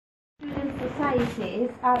societies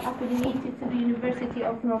are affiliated to the University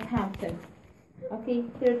of Northampton. Okay,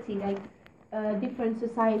 30 different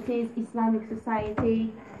societies, Islamic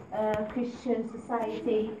society, Christian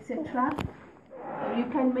society, etc. You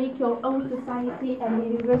can make your own society, and the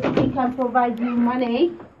university can provide you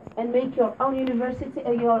money and make your own university,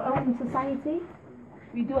 your own society.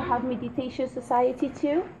 We do have meditation society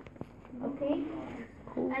too. Okay.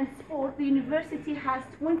 And sport, the university has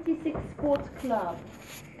 26 sports clubs,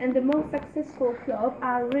 and the most successful club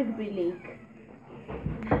are rugby league.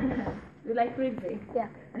 You like rugby? Yeah.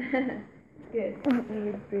 Good.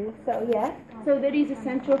 So yeah, so there is a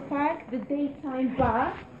Central Park, the daytime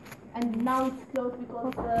bar, and now it's closed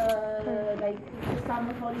because it's the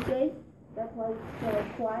summer holiday. That's why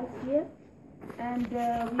it's quiet here. And we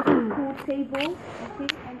have pool tables,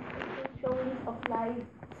 okay, and showing of live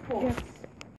sports. Yes.